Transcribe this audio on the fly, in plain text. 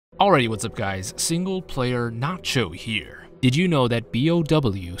Alrighty, what's up guys, Single Player Nacho here. Did you know that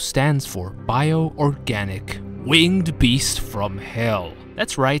B.O.W. stands for Bio-Organic Winged Beast from Hell?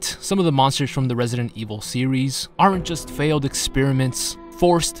 That's right, some of the monsters from the Resident Evil series aren't just failed experiments,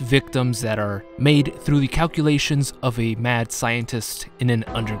 forced victims that are made through the calculations of a mad scientist in an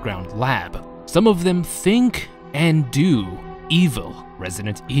underground lab. Some of them think and do evil.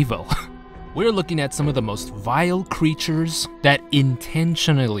 Resident Evil. We're looking at some of the most vile creatures that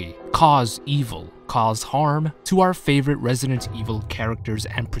intentionally cause evil, cause harm to our favorite Resident Evil characters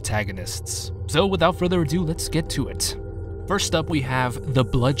and protagonists. So without further ado, let's get to it. First up, we have the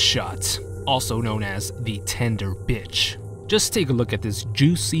Bloodshot, also known as the Tender Bitch. Just take a look at this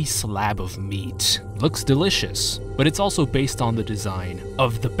juicy slab of meat. Looks delicious, but it's also based on the design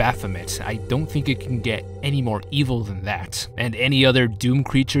of the Baphomet. I don't think it can get any more evil than that, and any other Doom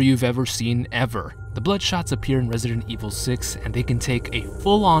creature you've ever seen ever. The Bloodshots appear in Resident Evil 6, and they can take a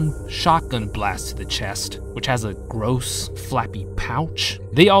full-on shotgun blast to the chest, which has a gross, flappy pouch.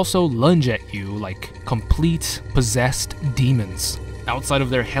 They also lunge at you like complete, possessed demons. Outside of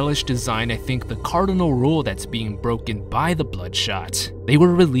their hellish design, I think the cardinal rule that's being broken by the Bloodshot, they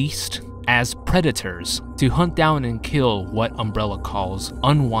were released as predators to hunt down and kill what Umbrella calls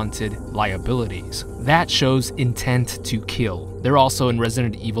unwanted liabilities. That shows intent to kill. They're also in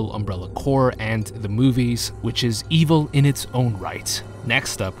Resident Evil Umbrella Corps and the movies, which is evil in its own right.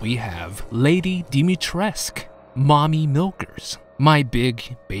 Next up, we have Lady Dimitrescu, Mommy Milkers, my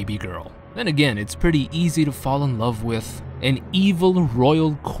big baby girl. Then again, it's pretty easy to fall in love with an evil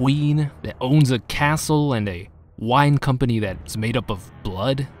royal queen that owns a castle and a wine company that's made up of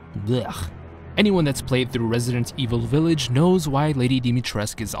blood. Ugh. Anyone that's played through Resident Evil Village knows why Lady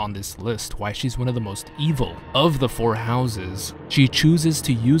Dimitrescu is on this list, why she's one of the most evil of the four houses. She chooses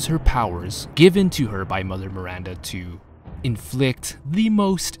to use her powers given to her by Mother Miranda to inflict the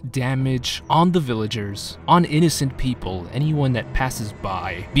most damage on the villagers, on innocent people. Anyone that passes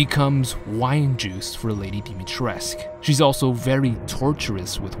by becomes wine juice for Lady Dimitrescu. She's also very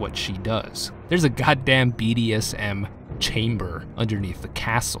torturous with what she does. There's a goddamn BDSM chamber underneath the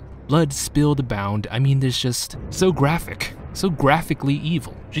castle. Blood spilled abound. I mean, there's just so graphic, so graphically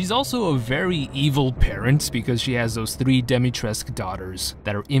evil. She's also a very evil parent because she has those 3 Dimitrescu daughters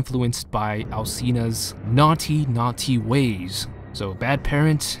that are influenced by Alcina's naughty ways. So a bad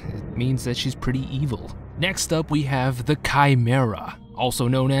parent, it means that she's pretty evil. Next up, we have the Chimera, also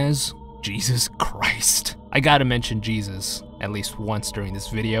known as Jesus Christ. I gotta mention Jesus at least once during this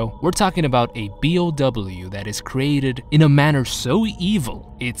video. We're talking about a B.O.W. that is created in a manner so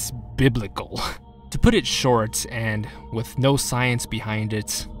evil, it's biblical. To put it short and with no science behind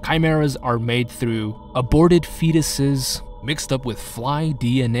it, chimeras are made through aborted fetuses mixed up with fly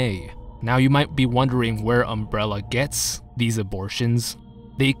DNA. Now you might be wondering where Umbrella gets these abortions.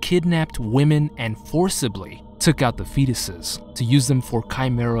 They kidnapped women and forcibly took out the fetuses to use them for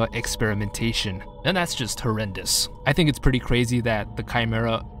chimera experimentation, and that's just horrendous. I think it's pretty crazy that the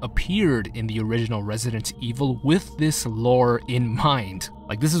chimera appeared in the original Resident Evil with this lore in mind.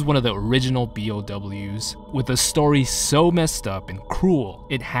 Like, this is one of the original B.O.Ws with a story so messed up and cruel,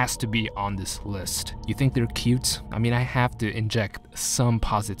 it has to be on this list. You think they're cute? I mean, I have to inject some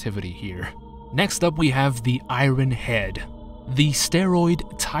positivity here. Next up, we have the Ironhead, the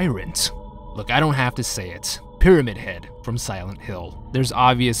steroid tyrant. Look, I don't have to say it. Pyramid Head from Silent Hill. There's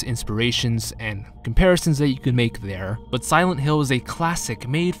obvious inspirations and comparisons that you can make there, but Silent Hill is a classic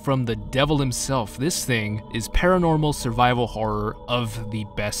made from the devil himself. This thing is paranormal survival horror of the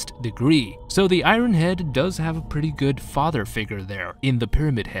best degree. So the Ironhead does have a pretty good father figure there in the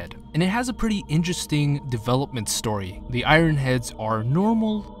Pyramid Head, and it has a pretty interesting development story. The Ironheads are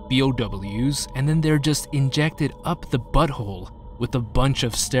normal B.O.Ws, and then they're just injected up the butthole with a bunch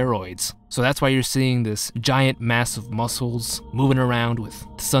of steroids. So that's why you're seeing this giant mass of muscles moving around with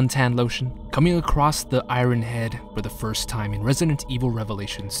suntan lotion. Coming across the Ironhead for the first time in Resident Evil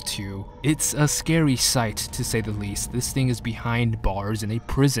Revelations 2. It's a scary sight, to say the least. This thing is behind bars in a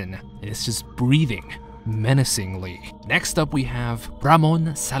prison, and it's just breathing menacingly. Next up, we have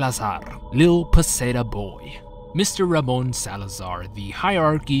Ramon Salazar, Lil Posada Boy. Mr. Ramon Salazar, the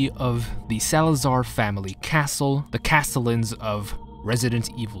hierarchy of the Salazar family castle, the castellans of Resident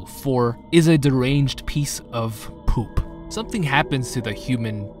Evil 4, is a deranged piece of poop. Something happens to the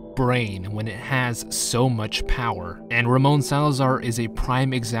human brain when it has so much power, and Ramon Salazar is a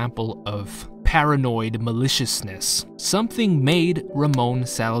prime example of paranoid maliciousness. Something made Ramon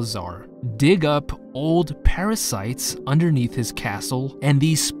Salazar dig up old parasites underneath his castle, and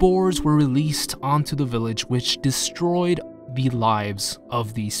these spores were released onto the village, which destroyed the lives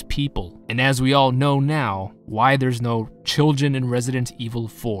of these people. And as we all know now, why there's no children in Resident Evil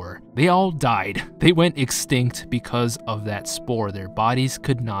 4. They all died. They went extinct because of that spore. Their bodies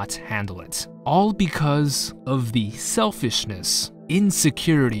could not handle it. All because of the selfishness,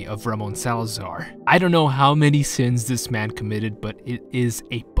 insecurity of Ramon Salazar. I don't know how many sins this man committed, but it is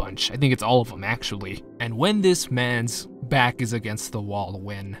a bunch. I think it's all of them, actually. And when this man's back is against the wall,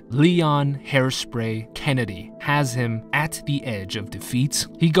 when Leon Hairspray Kennedy has him at the edge of defeat,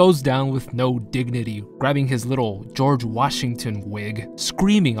 he goes down with no dignity, grabbing his little George Washington wig,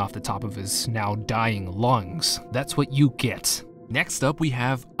 screaming off the top of his now dying lungs. That's what you get. Next up, we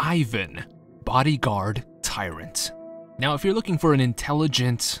have Ivan, bodyguard tyrant. Now, if you're looking for an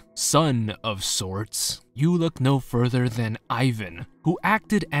intelligent son of sorts, you look no further than Ivan, who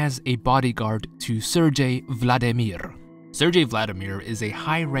acted as a bodyguard to Sergei Vladimir. Sergei Vladimir is a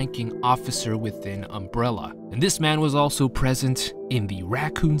high-ranking officer within Umbrella, and this man was also present in the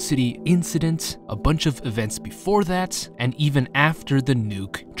Raccoon City incident, a bunch of events before that, and even after the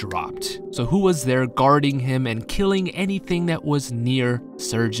nuke dropped. So who was there guarding him and killing anything that was near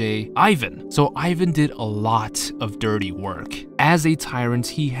Sergei? Ivan. So Ivan did a lot of dirty work. As a tyrant,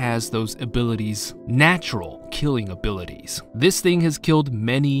 he has those abilities, natural killing abilities. This thing has killed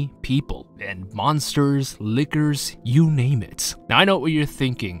many people, and monsters, lickers, you name it. Now I know what you're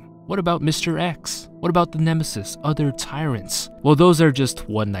thinking. What about Mr. X? What about the Nemesis, other tyrants? Well, those are just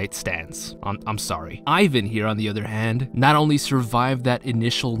one-night stands. I'm sorry. Ivan here, on the other hand, not only survived that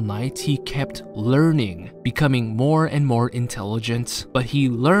initial night, he kept learning, becoming more and more intelligent, but he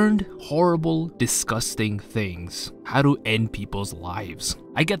learned horrible, disgusting things. How to end people's lives.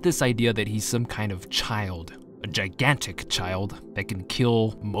 I get this idea that he's some kind of child. A gigantic child that can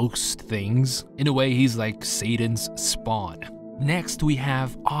kill most things. In a way, he's like Satan's spawn. Next, we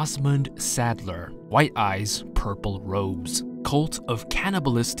have OSMUND Sadler, white eyes, purple robes. Cult of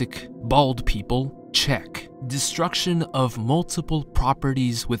cannibalistic bald people, check. Destruction of multiple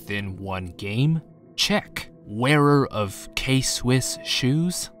properties within one game, check. Wearer of K-Swiss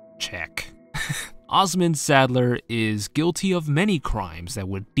shoes, check. OSMUND Sadler is guilty of many crimes that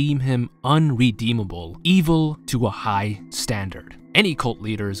would deem him unredeemable, evil to a high standard. Any cult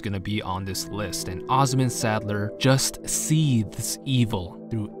leader is going to be on this list, and OSMUND Sadler just seethes evil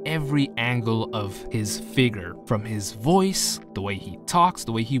through every angle of his figure. From his voice, the way he talks,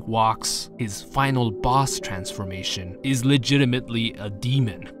 the way he walks, his final boss transformation is legitimately a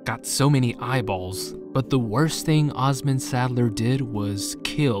demon. Got so many eyeballs. But the worst thing OSMUND Sadler did was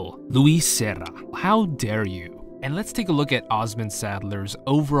kill Luis Serra. How dare you? And let's take a look at OSMUND Sadler's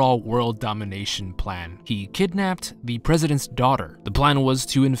overall world domination plan. He kidnapped the president's daughter. The plan was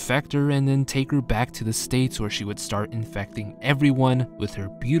to infect her and then take her back to the States, where she would start infecting everyone with her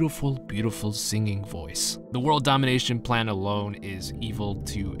beautiful, beautiful singing voice. The world domination plan alone is evil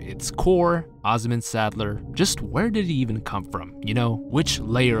to its core. OSMUND Sadler, just where did he even come from? You know, which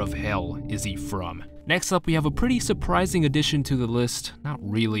layer of hell is he from? Next up, we have a pretty surprising addition to the list. Not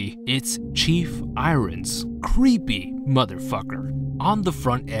really. It's Chief Irons. Creepy motherfucker. On the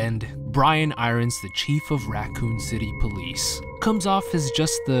front end, Brian Irons, the chief of Raccoon City Police, comes off as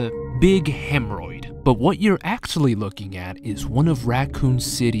just the big hemorrhoid. But what you're actually looking at is one of Raccoon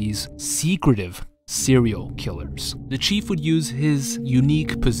City's secretive serial killers. The chief would use his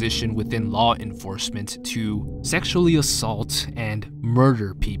unique position within law enforcement to sexually assault and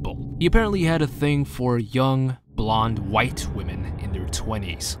murder people. He apparently had a thing for young, blonde, white women in their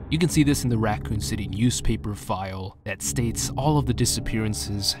 20s. You can see this in the Raccoon City newspaper file that states all of the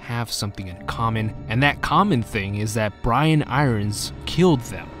disappearances have something in common, and that common thing is that Brian Irons killed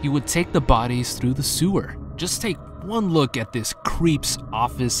them. He would take the bodies through the sewer. Just take one look at this creep's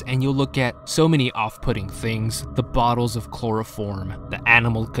office and you'll look at so many off-putting things. The bottles of chloroform, the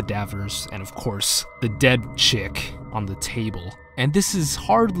animal cadavers, and of course, the dead chick on the table. And this is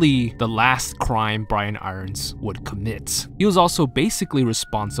hardly the last crime Brian Irons would commit. He was also basically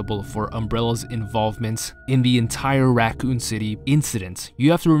responsible for Umbrella's involvement in the entire Raccoon City incident.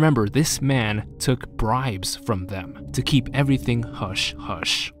 You have to remember, this man took bribes from them to keep everything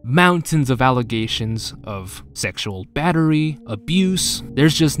hush-hush. Mountains of allegations of sexual battery, abuse.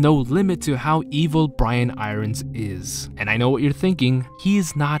 There's just no limit to how evil Brian Irons is. And I know what you're thinking, he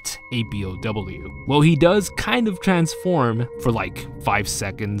is not a B.O.W. Well, he does kind of transform for like 5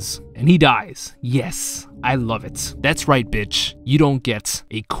 seconds, and he dies. Yes, I love it. That's right, bitch. You don't get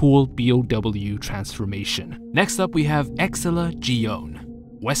a cool B.O.W. transformation. Next up, we have EXCELLA Gion,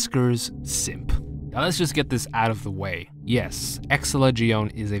 Wesker's simp. Now let's just get this out of the way. Yes,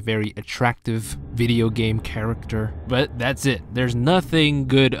 EXCELLA is a very attractive video game character, but that's it. There's nothing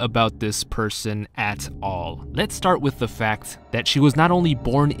good about this person at all. Let's start with the fact that she was not only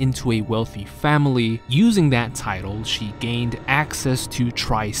born into a wealthy family, using that title, she gained access to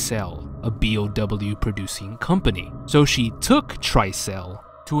Tricell, a B.O.W. producing company. So she took Tricell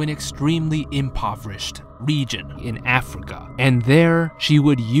to an extremely impoverished region in Africa, and there she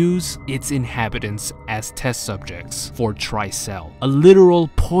would use its inhabitants as test subjects for Tricell, a literal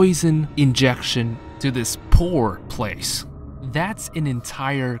poison injection to this poor place. That's an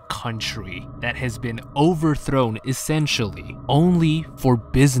entire country that has been overthrown essentially only for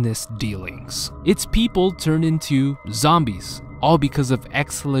business dealings. Its people turned into zombies, all because of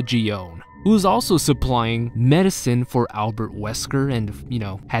EXCELLA, who's also supplying medicine for Albert Wesker and,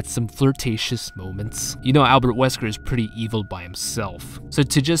 had some flirtatious moments. Albert Wesker is pretty evil by himself. So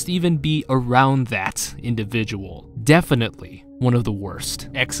to just even be around that individual, definitely one of the worst.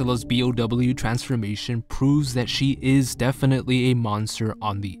 EXCELLA's B.O.W. transformation proves that she is definitely a monster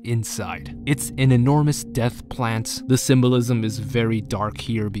on the inside. It's an enormous death plant. The symbolism is very dark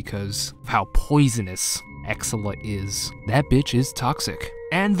here because of how poisonous EXCELLA is. That bitch is toxic.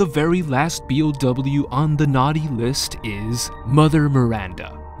 And the very last B.O.W. on the naughty list is Mother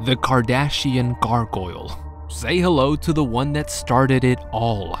Miranda, the Kardashian gargoyle. Say hello to the one that started it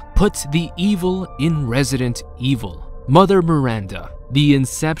all. Put the evil in Resident Evil. Mother Miranda. The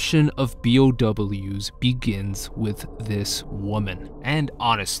inception of B.O.W.s begins with this woman. And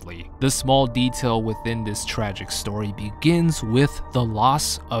honestly, the small detail within this tragic story begins with the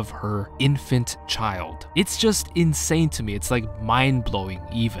loss of her infant child. It's just insane to me. It's like mind-blowing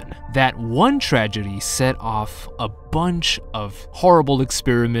even. That one tragedy set off a bunch of horrible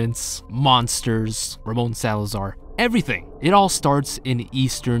experiments, monsters, Ramon Salazar, everything. It all starts in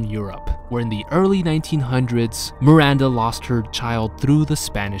Eastern Europe, where in the early 1900s, Miranda lost her child through the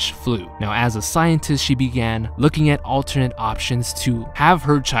Spanish flu. Now, as a scientist, she began looking at alternate options to have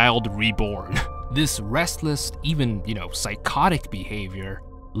her child reborn. This restless, even, psychotic behavior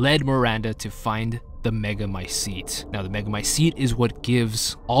led Miranda to find the Megamycete. Now, the Megamycete is what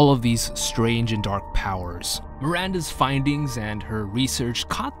gives all of these strange and dark powers. Miranda's findings and her research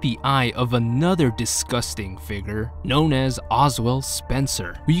caught the eye of another disgusting figure known as Oswald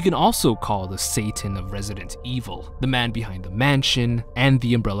Spencer, who you can also call the Satan of Resident Evil, the man behind the mansion and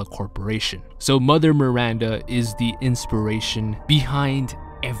the Umbrella Corporation. So Mother Miranda is the inspiration behind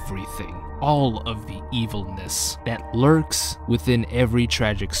everything. All of the evilness that lurks within every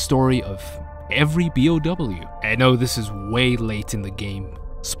tragic story of every B.O.W. I know this is way late in the game.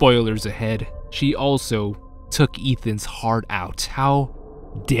 Spoilers ahead. She also took Ethan's heart out. How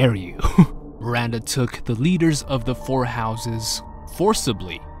dare you? Miranda took the leaders of the four houses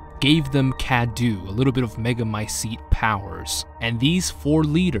forcibly, gave them Cadu, a little bit of Megamycete powers, and these four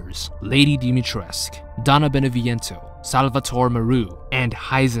leaders, Lady Dimitrescu, Donna Beneviento, Salvatore Maru, and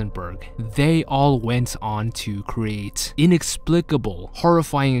Heisenberg, they all went on to create inexplicable,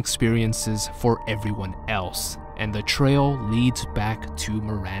 horrifying experiences for everyone else. And the trail leads back to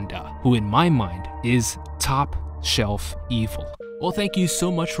Miranda, who in my mind is top shelf evil. Well, thank you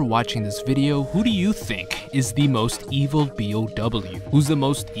so much for watching this video. Who do you think is the most evil B.O.W? Who's the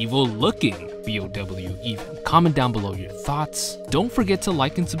most evil looking B.O.W even? Comment down below your thoughts. Don't forget to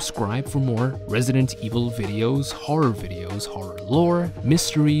like and subscribe for more Resident Evil videos, horror lore,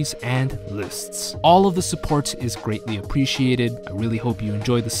 mysteries, and lists. All of the support is greatly appreciated. I really hope you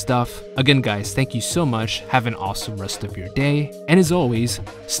enjoy the stuff. Again, guys, thank you so much. Have an awesome rest of your day. And as always,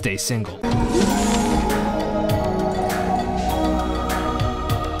 stay single.